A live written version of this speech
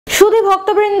সুধী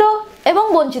ভক্তবৃন্দ এবং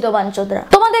বঞ্চিত বাঞ্চোদরা,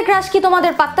 তোমাদের ক্রাশ কি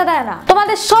তোমাদের পাত্তা দেয় না?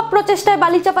 তোমাদের সব প্রচেষ্টায়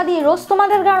বালি চাপা দিয়ে রোজ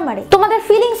তোমাদের গাড় মারে, তোমাদের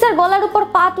ফিলিংস এর গলার উপর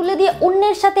পা তুলে দিয়ে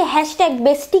অন্যের সাথে হ্যাশট্যাগ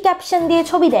বেস্টি ক্যাপশন দিয়ে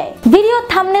ছবি দেয়। ভিডিও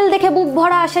থাম্বনেল দেখে বুক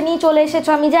ভরা আশা নিয়ে চলে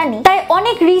এসেছো আমি জানি, তাই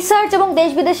অনেক রিসার্চ এবং দেশ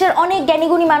বিদেশের অনেক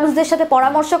জ্ঞানীগুণী মানুষদের সাথে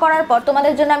পরামর্শ করার পর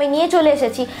তোমাদের জন্য আমি নিয়ে চলে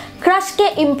এসেছি ক্রাশকে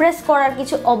ইমপ্রেস করার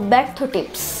কিছু অব্যর্থ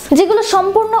টিপস, যেগুলো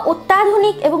সম্পূর্ণ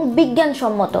অত্যাধুনিক এবং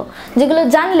বিজ্ঞানসম্মত, যেগুলো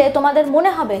জানলে তোমাদের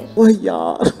মনে হবে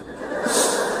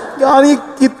यार ये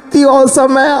कितनी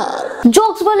औसम है यार।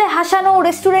 জোকস বলে হাসানো,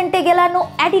 রেস্টুরেন্টে গেলানো,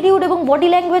 অ্যাটিটিউড এবং বডি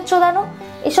ল্যাঙ্গুয়েজ চোদানো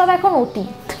এসব এখন অতীত।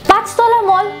 5 তলা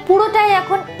মল পুরোটাই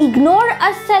এখন ইগনোর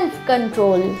আর সেলফ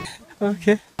কন্ট্রোল।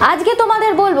 আজকে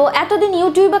তোমাদের বলবো এতদিন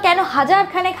ইউটিউবে কেন হাজার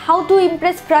খানেক how to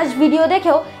Impress crush video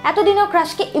দেখেও এতদিনও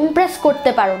ক্রাশকে ইমপ্রেস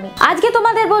করতে পারোনি। আজকে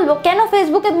তোমাদের বলবো কেন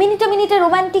ফেসবুকে মিনিটে মিনিটে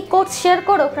রোমান্টিক কোটস শেয়ার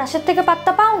করো ক্রাশের থেকে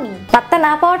পাত্তা পাওনি। পাত্তা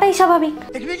না পাওয়াটাই স্বাভাবিক।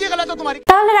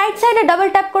 তাহলে রাইট সাইডে ডাবল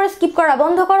ট্যাপ করে স্কিপ করা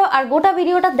বন্ধ করো আর গোটা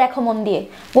ভিডিওটা দেখো মন দিয়ে।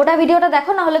 গোটা ভিডিওটা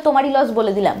দেখো, না হলে তোমারই লস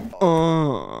বলে দিলাম।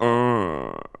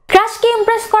 ক্রাশকে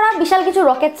ইমপ্রেস করা বিশাল কিছু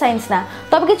রকেট সায়েন্স না,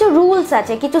 তবে কিছু রুলস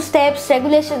আছে, কিছু স্টেপস,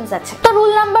 রেগুলেশনস আছে। তো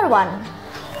রুল নাম্বার 1,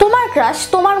 তোমার ক্রাশ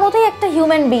তোমার মতোই একটা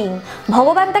হিউম্যান বিইং।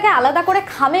 ভগবান তাকে আলাদা করে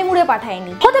খামে মুড়ে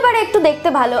পাঠায়নি। হতে পারে একটু দেখতে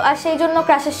ভালো, আর সেই জন্য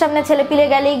ক্রাশের সামনে ছেলে পিলে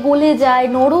গেলেই গলে যায়,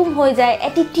 নরম হয়ে যায়,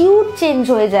 অ্যাটিটিউড চেঞ্জ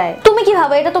হয়ে যায়। তুমি কি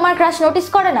ভাবো এটা তোমার ক্রাশ নোটিস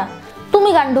করে না?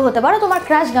 তুমি গান্ডু হতে পারো, তোমার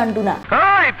ক্রাশ গান্ডু না।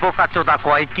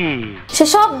 সে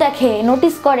সব দেখে,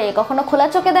 নোটিস করে, কখনো খোলা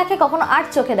চোখে দেখে, কখনো আট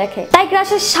চোখে দেখে। তাই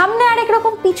ক্রাশের সামনে আরেক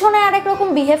রকম, পিছনে আরেক রকম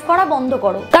বিহেভ করা বন্ধ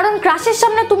করো। কারণ ক্রাশের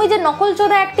সামনে তুমি যে নকল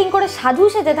চোদা অ্যাক্টিং করে সাধু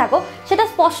সেজে থাকো সেটা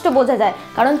স্পষ্ট বোঝা যায়,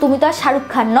 কারণ তুমি তো আর শাহরুখ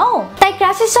খান নও। তাই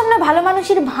ক্রাশের সামনে ভালো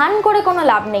মানুষের ভান করে কোনো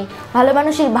লাভ নেই। ভালো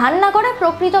মানুষের ভান না করে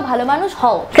প্রকৃত ভালো মানুষ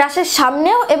হও, ক্রাশের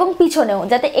সামনেও এবং পিছনেও,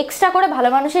 যাতে এক্সট্রা করে ভালো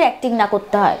মানুষের অ্যাক্টিং না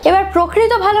করতে হয়। এবার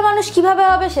প্রকৃত ভালো মানুষ কিভাবে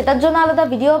হবে সেটার জন্য আলাদা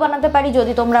ভিডিও বানাতে পারি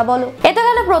যদি তোমরা বলো। এটা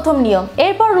গেল প্রথম নিয়ম।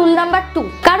 এরপর রুল নাম্বার 2,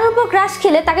 কারোর উপর ক্রাশ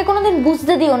খেলে তাকে কোনোদিন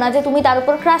বুঝতে দিও না যে তুমি তার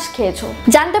উপর ক্রাশ খেয়েছো।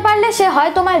 জানতে পারলে সে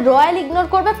হয় তোমায় রয়্যাল ইগনোর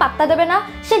করবে, পাত্তা দেবে না,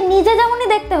 সে নিজে যেমনই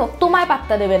দেখতে হোক তোমায়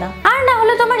পাত্তা দেবে না। আর না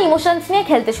হলে তোমার ইমোশনস নিয়ে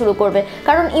খেলতে শুরু করবে,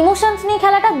 কারণ ইমোশনস নিয়ে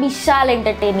খেলাটা বিশাল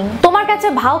এন্টারটেইনিং। তোমার কাছে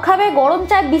ভাও খাবে, গরম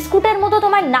চায় বিস্কুটের মতো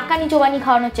তোমায় নাকানি চোবানি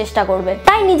খাওয়ানোর চেষ্টা করবে।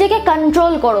 তাই নিজেকে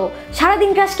কন্ট্রোল করো।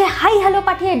 সারাদিন ক্রাশকে হাই হ্যালো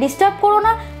পাঠিয়ে ডিস্টার্ব করো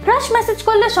না। ক্রাশ মেসেজ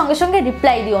করলে সঙ্গে সঙ্গে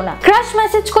রিপ্লাই দিও না। ক্রাশ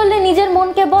মেসেজ করলে নিজের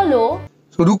মনকে বলো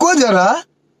রুকো যারা,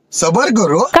 সবর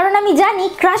করো। কারণ আমি জানি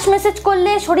ক্রাশ মেসেজ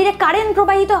করলে শরীরে কারেন্ট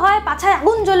প্রবাহিত হয়, পাছায়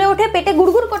আগুন জ্বলে ওঠে, পেটে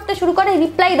গুড়গুড় করতে শুরু করে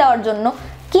রিপ্লাই দেওয়ার জন্য।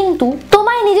 কিন্তু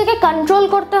তোমায় নিজেকে কন্ট্রোল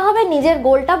করতে হবে, নিজের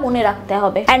গোলটা মনে রাখতে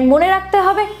হবে। এন্ড মনে রাখতে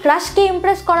হবে ক্রাশকে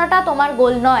ইমপ্রেস করাটা তোমার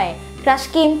গোল নয়,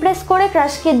 ক্রাশকে ইমপ্রেস করে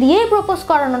ক্রাশকে দিয়েই প্রপোজ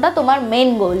করানোটা তোমার মেন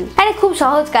গোল। আরে খুব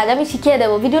সহজ কাজ, আমি শিখিয়ে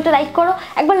দেবো। ভিডিওটা লাইক করো,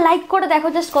 একবার লাইক করে দেখো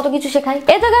জাস্ট কত কিছু শেখাই।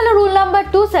 এটা গেল রুল নাম্বার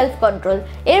 2, সেলফ কন্ট্রোল।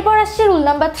 এরপর আসছে রুল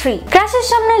নাম্বার 3, ক্রাশের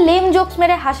সামনে লেম জোকস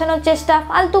মেরে হাসানোর চেষ্টা,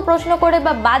 ফালতু প্রশ্ন করে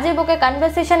বা বাজে বকে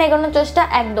কনভারসেশন এগোনোর চেষ্টা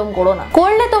একদম করো না।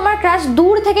 করলে তোমার ক্রাশ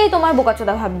দূর থেকেই তোমার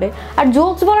বোকাচোদা ভাববে। আর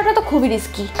জোকস বলাটা তো খুবই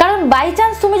রিস্কি, কারণ বাই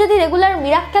চান্স তুমি যদি রেগুলার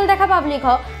মিরাক্কেল দেখা পাবলিক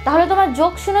হও, তাহলে তোমার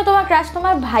জোক শুনে তোমার ক্রাশ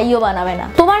তোমার ভাইও বানাবে না।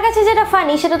 তোমার কাছে যেটা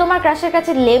ফানি সেটা তোমার ক্রাশের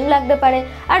কাছে লেম লাগতে পারে।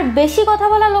 আর বেশি কথা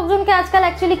বলা লোকজনকে আজকাল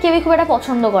অ্যাকচুয়ালি কেউই খুব একটা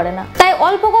পছন্দ করে না। তাই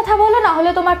অল্প কথা বলো, না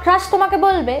হলে তোমার ক্রাশ তোমাকে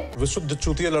বলবে বিশুদ্ধ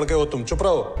চুতিয়া লড়কে ও তুমি চুপ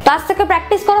রহো। তার থেকে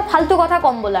প্র্যাকটিস করো ফালতু কথা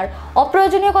কম বলার।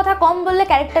 অপ্রয়োজনীয় কথা কম বললে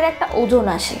ক্যারেক্টারে একটা ওজন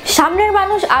আসে। সামনের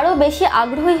মানুষ আরো বেশি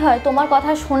আগ্রহী হয় তোমার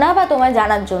কথা শোনা বা তোমায়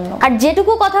জানার জন্য। আর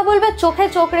যেটুকু কথা বলবে চোখে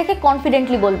চোখ রেখে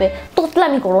কনফিডেন্টলি বলবে,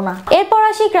 তোতলামি করো না। এরপর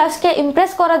আসি ক্রাশকে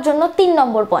ইমপ্রেস করার জন্য 3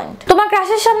 নম্বর পয়েন্ট। তোমার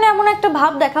ক্রাশের সামনে এমন একটা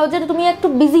ভাব দেখাও যে তুমি একটু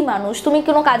বিজি মানুষ, তুমি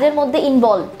কোনো কাজের মধ্যে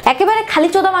ইনভলভ। একেবারে খালি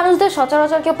চোদা মানুষদের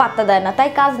সচরাচর কেউ পাত্তা দেয় না, তাই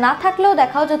কাজ না থাকলেও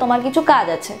দেখাও যে তোমার কিছু কাজ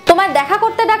আছে। তোমায় দেখা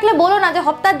করতে ডাকলে বলো না যে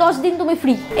সপ্তাহে 10 দিন তুমি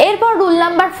ফ্রি। এরপর রুল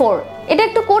নাম্বার 4, এটা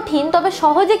একটু কঠিন, তবে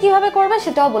সহজে কিভাবে করবে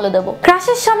সেটাও বলে দেবো।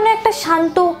 ক্রাশের সামনে একটা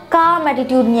শান্ত কাম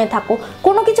অ্যাটিটিউড নিয়ে থাকো,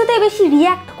 কোনো কিছুতে বেশি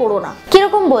রিয়াক্ট করো না।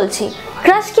 কিরকম বলছি,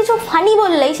 ক্রাশ কিছু ফানি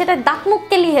বললেই সেটা দাঁত মুখ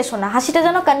কেলি হেসো না, হাসিটা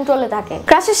যেন কন্ট্রোলে থাকে।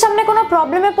 ক্রাশের সামনে কোনো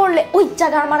প্রবলেমে পড়লে ওই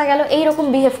জায়গা মারা গেল এইরকম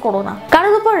বিহেভ করো না।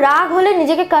 কারোর উপর রাগ হলে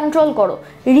নিজেকে কন্ট্রোল করো,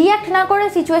 রিয়াক্ট না করে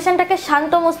সিচুয়েশনটাকে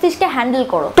শান্ত মস্তিষ্কে হ্যান্ডেল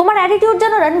করো। তোমার অ্যাটিটিউড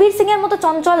যেন রণবীর সিং এর মতো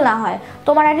চঞ্চল না হয়,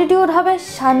 তোমার অ্যাটিটিউড হবে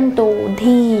শান্ত,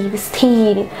 ধীর,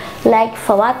 স্থির, লাইক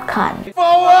ফওয়াদ খান।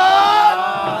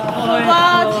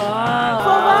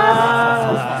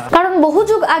 কারণ বহু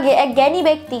যুগ আগে এক জ্ঞানী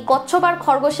ব্যক্তি কচ্ছপ আর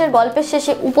খরগোশের গল্পের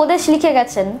শেষে উপদেশ লিখে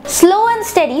গেছেন, slow and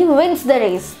steady wins the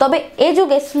race. তবে এ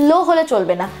যুগে স্লো হলে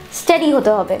চলবে না, স্টেডি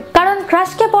হতে হবে। কারণ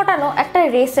ক্রাশকে পটানো একটা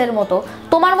রেসের মতো,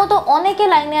 তোমার মতো অনেকে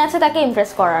লাইনে আছে তাকে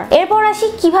ইমপ্রেস করার। এরপর আসি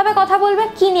কিভাবে কথা বলবে,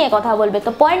 কি নিয়ে কথা বলবে।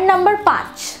 তো পয়েন্ট নাম্বার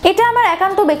 5, এটা আমার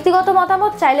একান্ত ব্যক্তিগত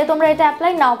মতামত, চাইলে তোমরা এটা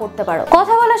অ্যাপ্লাই নাও করতে পারো।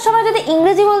 কথা বলার সময় যদি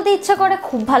ইংরেজি বলতে ইচ্ছা করে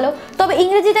খুব ভালো, তবে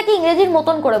ইংরেজিটাকে ইংরেজির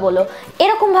মতন করে বলো,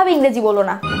 এরকম ভাবে ইংরেজি বলো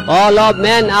না। All of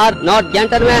men are not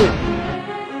gentlemen.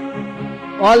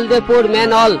 All the poor men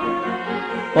all.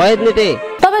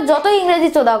 তবে যতই ইংরেজি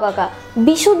চোদাও কাকা,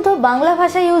 বিশুদ্ধ বাংলা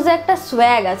ভাষা ইউজে একটা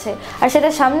সোয়াগ আছে, আর সেটা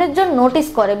সামনের জন নোটিস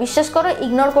করে, বিশ্বাস করো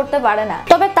ইগনোর করতে পারে না।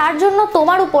 তবে তার জন্য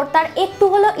তোমার উপর তার একটু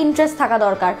হলেও ইন্টারেস্ট থাকা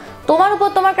দরকার। তোমার উপর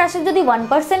তোমার ক্রাশের যদি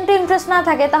 1% ইন্টারেস্ট না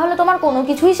থাকে তাহলে তোমার কোনো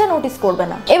কিছুই সে নোটিস করবে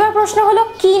না। এবার প্রশ্ন হলো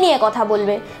কি নিয়ে কথা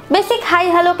বলবে। বেসিক হাই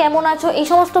হ্যালো কেমন আছো এই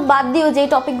সমস্ত বাদ দিয়েও যেই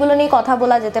টপিকগুলো নিয়ে কথা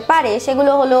বলা যেতে পারে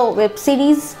সেগুলো হলো ওয়েব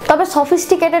সিরিজ। তবে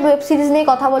সফিস্টিকেটেড ওয়েব সিরিজ নিয়ে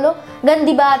কথা বলো,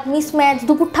 গন্দিবাত, মিসম্যাচ,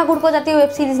 দুপুর ঠাকুরপো জাতীয়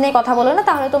ওয়েব সিরিজ নিয়ে কথা বলো না,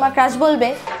 তাহলে তোমার ক্রাশ বলবে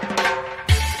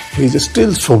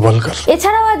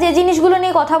এছাড়াও যে জিনিসগুলো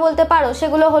নিয়ে কথা বলতে পারো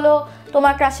সেগুলো হলো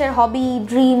তোমার ক্রাশের হবি,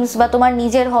 ড্রিমস বা তোমার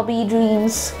নিজের হবি,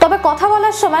 ড্রিমস। তবে কথা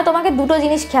বলার সময় তোমাকে দুটো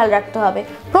জিনিস খেয়াল রাখতে হবে।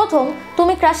 প্রথম,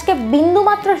 তুমি ক্রাশকে বিন্দু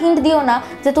মাত্র হিন্ট দিও না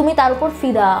যে তুমি তার উপর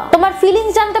ফিদা। তোমার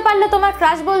ফিলিংস জানতে পারলে তোমার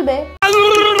ক্রাশ বলবে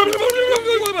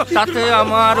তাতে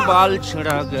আমার বাল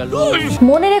ছেঁড়া গেল।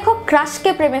 মনে রেখো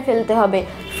ক্রাশকে প্রেমে ফেলতে হবে,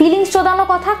 ফিলিংস চোদানো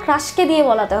কথা ক্রাশকে দিয়ে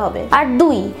বলাতে হবে। আর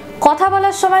 2, কথা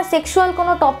বলার সময় সেক্সুয়াল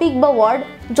কোনো টপিক বা ওয়ার্ড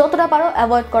যতটা পারো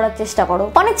অ্যাভয়েড করার চেষ্টা করো।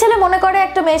 অনেক ছেলে মনে করে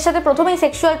একটা মেয়ের সাথে প্রথমেই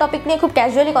সেক্সুয়াল টপিক নিয়ে খুব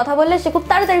ক্যাজুয়ালি কথা বললে সে খুব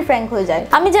তাড়াতাড়ি ফ্র্যাঙ্ক হয়ে যায়।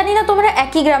 আমি জানি না তোমরা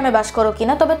একই গ্রামে বাস করো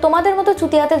কিনা, তবে তোমাদের মতো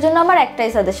চুতিয়াদের জন্য আমার একটাই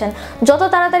সাজেশন, যত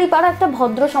তাড়াতাড়ি পারো একটা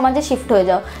ভদ্র সমাজে শিফট হয়ে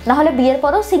যাও, না হলে বিয়ের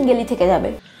পরেও সিঙ্গেলই থেকে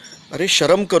যাবে। আরে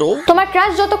শরম করো। তোমার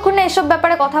ক্রাশ যতক্ষণ না এসব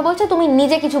ব্যাপারে কথা বলছে তুমি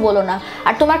নিজে কিছু বলো না,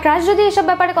 আর তোমার ক্রাশ যদি এসব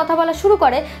ব্যাপারে কথা বলা শুরু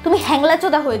করে তুমি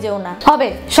হ্যাংলাচোদা হয়ে যেও না। হবে,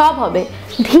 সব হবে,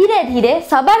 ধীরে ধীরে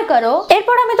সাবার করো।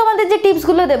 এরপর আমি তোমাদের যে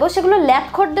টিপসগুলো দেবো সেগুলো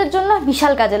ল্যাপখোরদের জন্য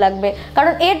বিশাল কাজে লাগবে,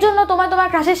 কারণ এর জন্য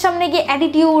তোমার ক্রাশের সামনে গিয়ে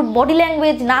অ্যাটিটিউড, বডি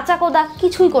ল্যাঙ্গুয়েজ, নাচা কোদা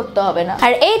কিছুই করতে হবে না।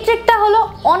 আর এই ট্রিকটা হলো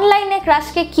অনলাইনে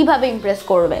ক্রাশকে কিভাবে ইমপ্রেস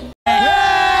করবে।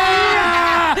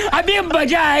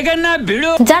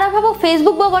 যারা ভাবো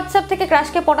ফেসবুক বা হোয়াটসঅ্যাপ থেকে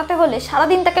ক্রাশকে পটাতে হলে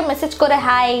সারাদিন তাকে মেসেজ করে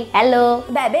হাই হ্যালো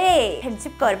বাবে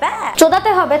ফ্রেন্ডশিপ করবা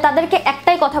চোদাতে হবে, তাদেরকে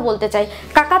একটাই কথা বলতে চাই,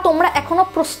 কাকা তোমরা এখনো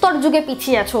প্রস্তর যুগে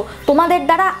পিছিয়ে আছো, তোমাদের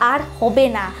দ্বারা আর হবে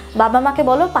না। বাবা মাকে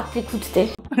বলো পাত্রী খুঁজতে।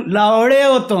 লাউড়ে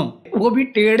हो तुम, वो भी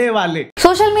टेढ़े वाले।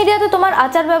 সোশ্যাল মিডিয়াতে তোমার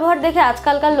আচার ব্যবহার দেখে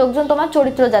আজকালকার লোকজন তোমার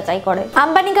চরিত্র যাচাই করে।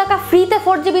 আম্বানি কাকা ফ্রিতে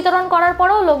 4G বিতরণ করার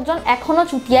পরেও লোকজন এখনো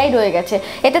চুতিয়াই রয়ে গেছে,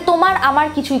 এতে তোমার আমার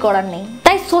কিছুই করার নেই।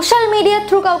 তাই সোশ্যাল মিডিয়ার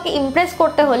থ্রু কাউকে ইমপ্রেস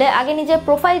করতে হলে আগে নিজের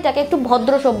প্রোফাইলটাকে একটু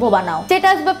ভদ্র সভ্য বানাও।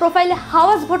 স্ট্যাটাস বা প্রোফাইলে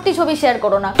হাওয়াস ভর্তি ছবি শেয়ার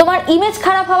করো না, তোমার ইমেজ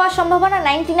খারাপ হওয়ার সম্ভাবনা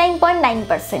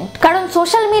 99.9%। কারণ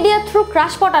সোশ্যাল মিডিয়ার থ্রু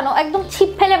ক্রাশ পটানো একদম ছিপ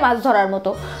ফেলে মাছ ধরার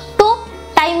মতো।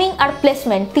 টাইমিং আর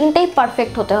প্লেসমেন্ট তিনটেই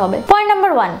পারফেক্ট হতে হবে। পয়েন্ট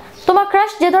নাম্বার 1, তোমার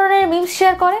ক্রাশ যে ধরনের মিমস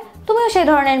শেয়ার করে তুমিও সেই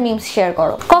ধরনের মিমস শেয়ার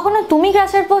করো। কখনো তুমি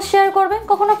ক্রাশের পোস্ট শেয়ার করবে,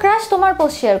 কখনো ক্রাশ তোমার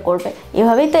পোস্ট শেয়ার করবে,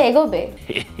 এভাবেই তো এগোবে।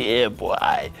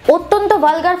 অত্যন্ত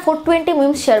ভালগার 420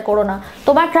 মিমস শেয়ার করো না।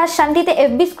 তোমার ক্রাশ শান্তিতে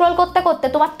এফবি স্ক্রল করতে করতে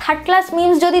তোমার থার্ড ক্লাস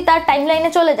মিমস যদি তার টাইমলাইনে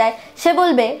চলে যায় সে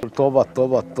বলবে তোবা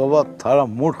তোবা তোবা, তারা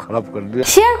মুড খারাপ করে দিয়ে।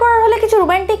 শেয়ার করার হলে কিছু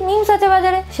রোমান্টিক মিমস আছে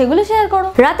বাজারে, সেগুলো শেয়ার করো।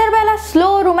 রাতের বেলা slow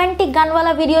romantic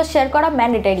Gaanwala video share করা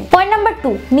ম্যান্ডেটরি। পয়েন্ট নাম্বার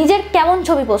 2, নিজের কেমন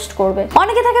ছবি পোস্ট করবে।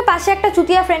 অনেকে থাকে পাশে একটা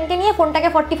চুতিয়া ফ্রেন্ডকে নিয়ে ফোনটাকে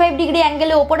 45 ডিগ্রি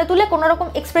অ্যাঙ্গেলে উপরে তুলে কোনো রকম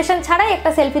এক্সপ্রেশন ছাড়াই একটা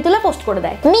সেলফি তুলে পোস্ট করে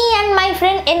দেয়, me and my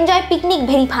friend enjoy picnic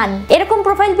very fun. এরকম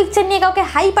প্রোফাইল পিকচার নিয়ে কাউকে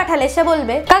হাই পাঠালে সে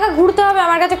বলবে কাকা ঘুরতে হবে,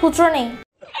 আমার কাছে খুচরো নেই।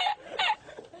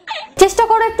 চেষ্টা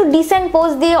করো একটু ডিসেন্ট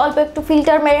পোজ দিয়ে অল্প একটু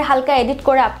ফিল্টার মেরে হালকা এডিট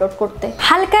করে আপলোড করতে।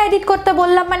 হালকা এডিট করতে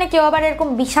বললাম মানে কেউ আবার এরকম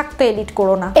বিষাক্ত এডিট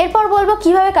করো না। এরপর বলবো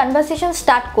কিভাবে কনভারসেশন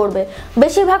স্টার্ট করবে।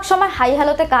 বেশিরভাগ সময় হাই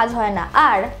হ্যালোতে কাজ হয় না,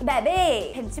 আর বাবে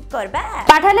ফ্রেন্ডশিপ করবা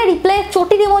পাঠালে রিপ্লাই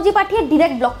চটির ইমোজি পাঠিয়ে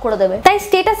ডাইরেক্ট ব্লক করে দেবে। তাই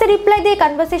স্ট্যাটাসে রিপ্লাই দিয়ে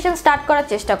কনভারসেশন স্টার্ট করার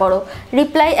চেষ্টা করো।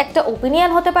 রিপ্লাই একটা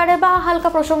ওপিনিয়ন হতে পারে বা হালকা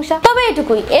প্রশংসা, তবে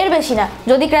এটুকুই, এর বেশি না।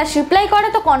 যদি ক্রাশ রিপ্লাই করে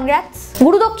তো কনগ্রাটস।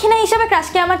 গুরু দক্ষিণা হিসেবে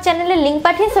ক্রাশকে আমার চ্যানেলের লিংক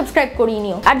পাঠিয়ে সাবস্ক্রাইব করিয়ে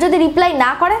নিও। আর যদি রিপ্লাই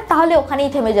না করে তাহলে ওখানেই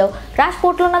থেমে যাও, ক্রাশ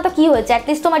পড়লো না তো কি হয়েছে,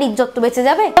 অ্যাটলিস্ট তোমার ইজ্জত তো বেঁচে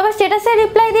যাবে। তবে স্ট্যাটাসে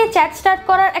রিপ্লাই দিয়ে চ্যাট স্টার্ট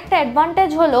করার একটা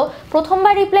অ্যাডভান্টেজ হলো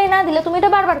প্রথমবার রিপ্লাই না দিলে তুমি এটা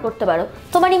বারবার করতে পারো,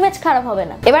 তোমার ইমেজ খারাপ হবে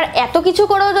না। এবার এত কিছু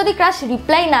করেও যদি ক্রাশ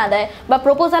রিপ্লাই না দেয় বা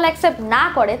প্রপোজাল অ্যাকসেপ্ট না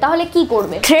করে তাহলে কি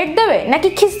করবে? থ্রেট দেবে নাকি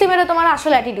খিস্তি মেরে তোমার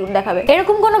আসল অ্যাটিটিউড দেখাবে?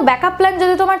 এরকম কোনো ব্যাকআপ প্ল্যান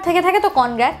যদি তোমার থেকে থাকে তো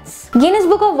congrats. Guinness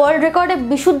book of world রেকর্ডে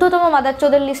বিশুদ্ধতম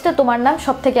মাদারচোদের লিস্টে তোমার নাম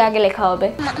সবথেকে আগে লেখা হবে।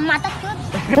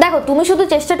 দেখো তুমি শুধু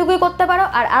চেষ্টাটুকুই করতে পারো,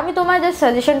 আর আমি তোমার যে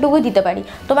সাজেশনটুকুই দিতে পারি।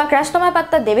 তোমার ক্রাশ তোমার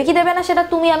পাত্তা দেবে কি দেবে না সেটা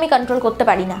তুমি আমি কন্ট্রোল করতে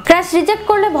পারি না। ক্রাশ রিজেক্ট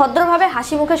করলে ভদ্রভাবে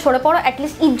হাসি মুখে সরে পড়ো,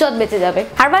 অ্যাটলিস্ট ইজ্জত বেঁচে যাবে।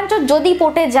 আর বাঞ্চ যদি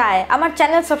পটে যায় আমার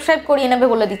চ্যানেল সাবস্ক্রাইব করিয়ে নেবে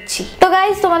বলে দিচ্ছি। তো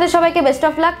গাইস তোমাদের সবাইকে বেস্ট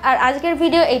অফ লাক। আর আজকের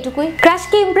ভিডিও এইটুকুই।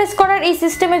 ক্রাশকে ইমপ্রেস করার এই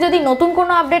সিস্টেমে যদি নতুন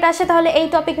কোনো আপডেট আসে তাহলে এই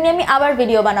টপিক নিয়ে আমি আবার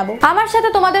ভিডিও বানাবো। আমার সাথে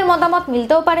তোমাদের মতামত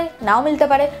মিলতেও পারে, নাও মিলতে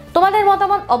পারে। তোমাদের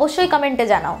মতামত অবশ্যই কমেন্টে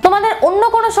জানাও। তোমাদের অন্য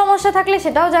কোনো সমস্যা থাকলে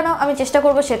সেটাও জানাও, আমি চেষ্টা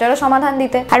করবো সেটারও সমাধান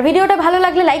দিতে। আর ভিডিওটা ভালো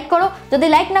লাগলে লাইক করো, যদি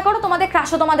লাইক না করো তোমাদের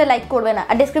ক্রাশও তোমাদের লাইক করবে না।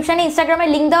 আর ডেসক্রিপশনে ইনস্টাগ্রামের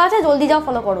লিংক দেওয়া আছে, জলদি যাও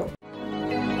ফলো করো।